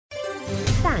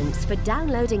Thanks for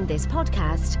downloading this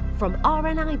podcast from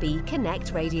RNIB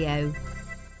Connect Radio.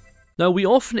 Now, we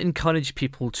often encourage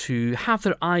people to have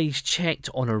their eyes checked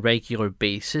on a regular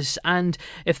basis, and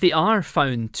if they are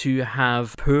found to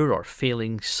have poor or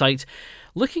failing sight,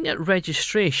 looking at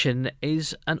registration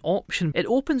is an option. It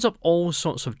opens up all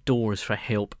sorts of doors for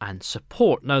help and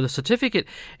support. Now, the certificate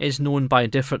is known by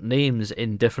different names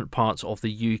in different parts of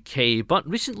the UK, but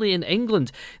recently in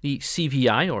England, the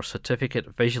CVI, or Certificate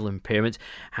of Visual Impairment,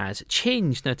 has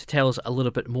changed. Now, to tell us a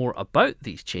little bit more about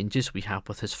these changes, we have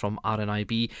with us from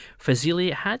RNIB,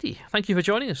 Fazilet Hadi. Thank you for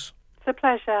joining us. It's a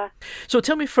pleasure. So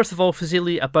tell me, first of all,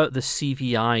 Fazilet, about the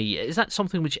CVI. Is that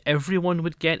something which everyone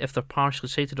would get if they're partially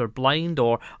sighted or blind,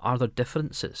 or are there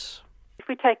differences? If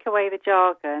we take away the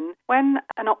jargon, when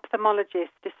an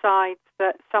ophthalmologist decides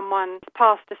that someone's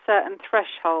passed a certain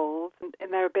threshold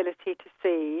in their ability to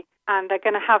see, and they're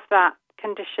going to have that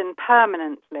condition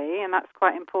permanently, and that's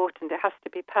quite important, it has to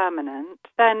be permanent,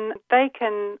 then they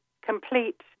can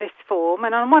complete this form.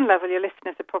 And on one level, your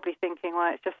listeners are probably thinking,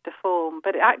 well, it's just a form.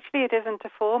 But actually, it isn't a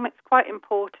form. It's quite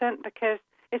important because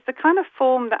it's the kind of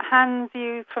form that hands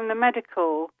you from the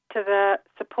medical to the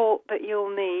support that you'll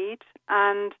need.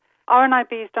 And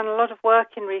RNIB has done a lot of work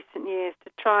in recent years to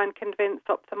try and convince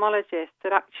ophthalmologists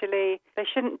that actually they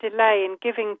shouldn't delay in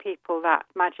giving people that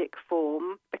magic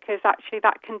form, because actually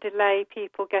that can delay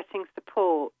people getting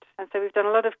support. And so we've done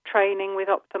a lot of training with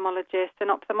ophthalmologists, and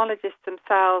ophthalmologists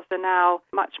themselves are now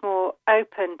much more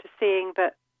open to seeing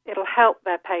that it'll help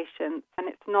their patients, and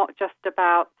it's not just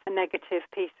about a negative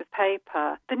piece of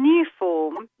paper. The new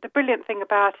form, the brilliant thing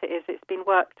about it is it's been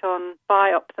worked on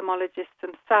by ophthalmologists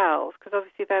themselves, because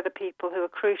obviously they're the people who are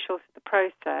crucial to the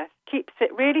process. Keeps it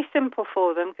really simple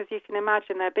for them, because you can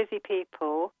imagine they're busy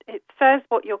people. It says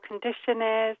what your condition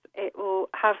is, it will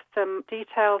have some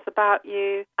details about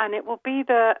you, and it will be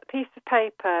the piece of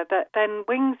paper that then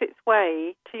wings its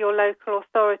way to your local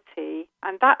authority,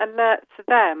 and that alerts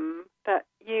them that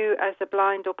you as a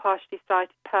blind or partially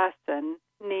sighted person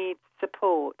needs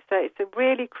support. So it's a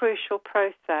really crucial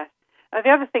process. The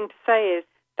other thing to say is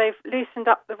they've loosened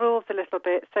up the rules a little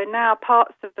bit. So now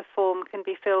parts of the form can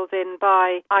be filled in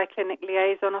by eye clinic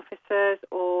liaison officers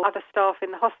or other staff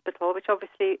in the hospital, which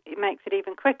obviously it makes it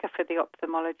even quicker for the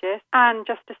ophthalmologist. And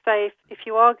just to say, if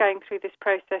you are going through this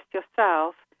process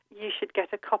yourself, you should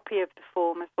get a copy of the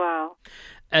form as well.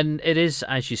 And it is,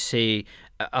 as you say,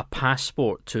 a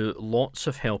passport to lots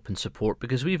of help and support,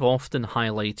 because we've often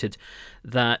highlighted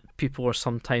that people are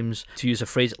sometimes, to use a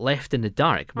phrase, left in the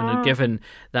dark when they're given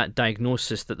that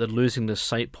diagnosis that they're losing their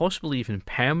sight, possibly even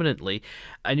permanently.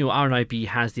 I know RNIB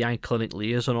has the eye clinic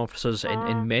liaison officers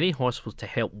in many hospitals to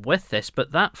help with this,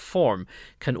 but that form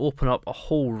can open up a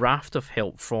whole raft of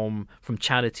help from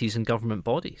charities and government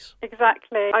bodies.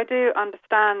 Exactly. I do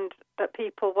understand that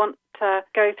people want to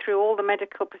go through all the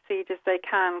medical procedures they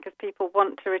can because people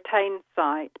want to retain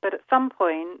sight. But at some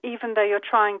point, even though you're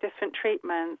trying different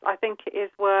treatments, I think it is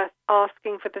worth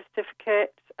asking for the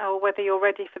certificate or whether you're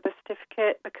ready for the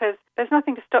certificate, because there's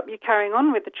nothing to stop you carrying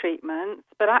on with the treatments,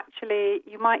 but actually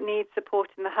you might need support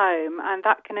in the home, and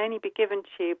that can only be given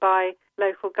to you by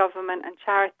local government and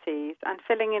charities. And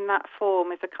filling in that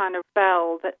form is a kind of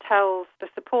bell that tells the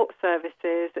support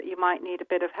services that you might need a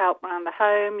bit of help around the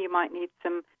home, you might need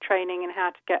some training in how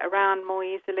to get around more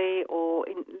easily or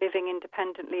living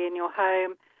independently in your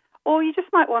home. Or you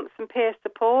just might want some peer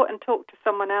support and talk to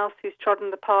someone else who's trodden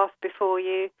the path before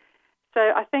you. So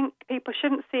I think people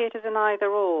shouldn't see it as an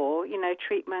either-or,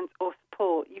 treatment or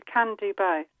support. You can do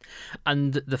both.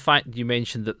 And the fact you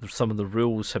mentioned that some of the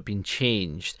rules have been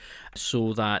changed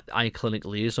so that eye clinic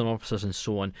liaison officers and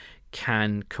so on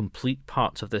can complete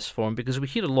parts of this form, because we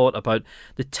hear a lot about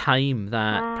the time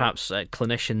that perhaps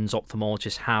clinicians,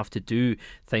 ophthalmologists have to do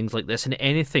things like this, and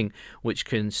anything which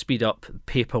can speed up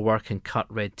paperwork and cut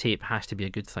red tape has to be a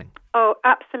good thing. Oh,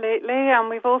 absolutely. And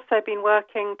we've also been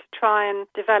working to try and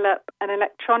develop an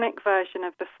electronic version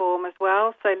of the form as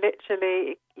well. So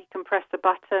literally you can press a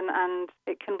button and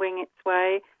it can wing its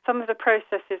way. Some of the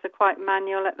processes are quite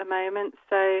manual at the moment.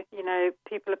 So,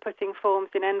 people are putting forms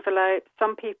in envelopes.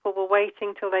 Some people were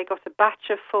waiting till they got a batch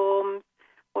of forms.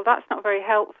 Well, that's not very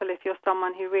helpful if you're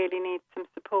someone who really needs some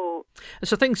support.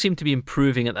 So things seem to be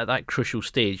improving at that crucial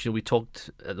stage. We talked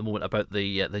at the moment about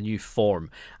the new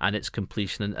form and its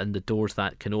completion and the doors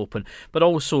that can open, but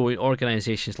also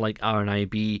organisations like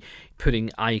RNIB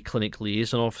putting eye clinic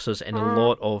liaison officers in a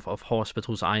lot of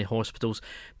hospitals, eye hospitals,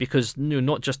 because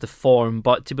not just the form,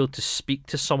 but to be able to speak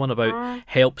to someone about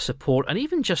help, support, and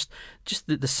even just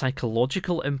the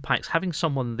psychological impacts. Having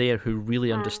someone there who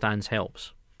really understands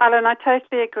helps. Allan, I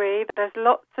totally agree. There's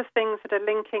lots of things that are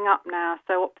linking up now.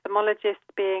 So ophthalmologists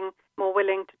being more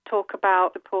willing to talk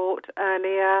about support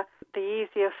earlier, the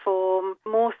easier form,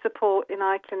 more support in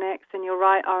eye clinics. And you're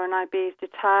right, RNIB is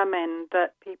determined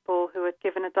that people who are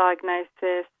given a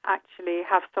diagnosis actually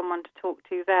have someone to talk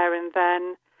to there and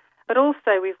then. But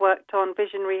also we've worked on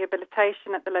vision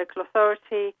rehabilitation at the local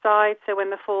authority side, so when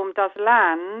the form does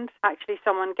land, actually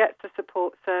someone gets a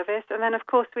support service. And then, of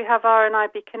course, we have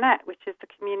RNIB Connect, which is the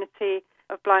community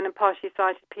of blind and partially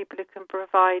sighted people who can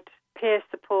provide peer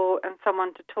support and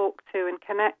someone to talk to and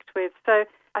connect with. So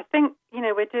I think,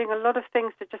 we're doing a lot of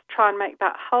things to just try and make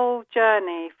that whole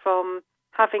journey from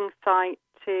having sight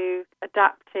to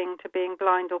adapting to being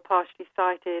blind or partially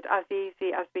sighted as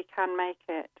easy as we can make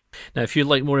it. Now, if you'd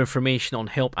like more information on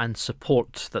help and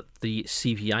support that the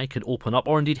CVI could open up,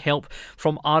 or indeed help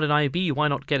from RNIB, why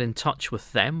not get in touch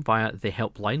with them via the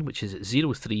helpline, which is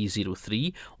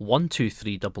 0303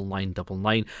 123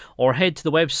 9999, or head to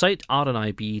the website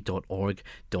rnib.org.uk.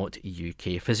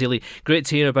 Fazilet, great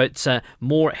to hear about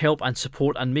more help and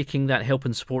support and making that help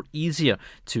and support easier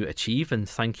to achieve, and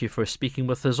thank you for speaking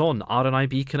with us on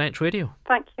RNIB Connect Radio.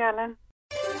 Thank you, Alan.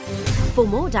 For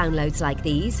more downloads like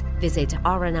these, visit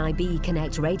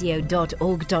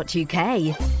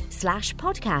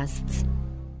rnibconnectradio.org.uk/podcasts.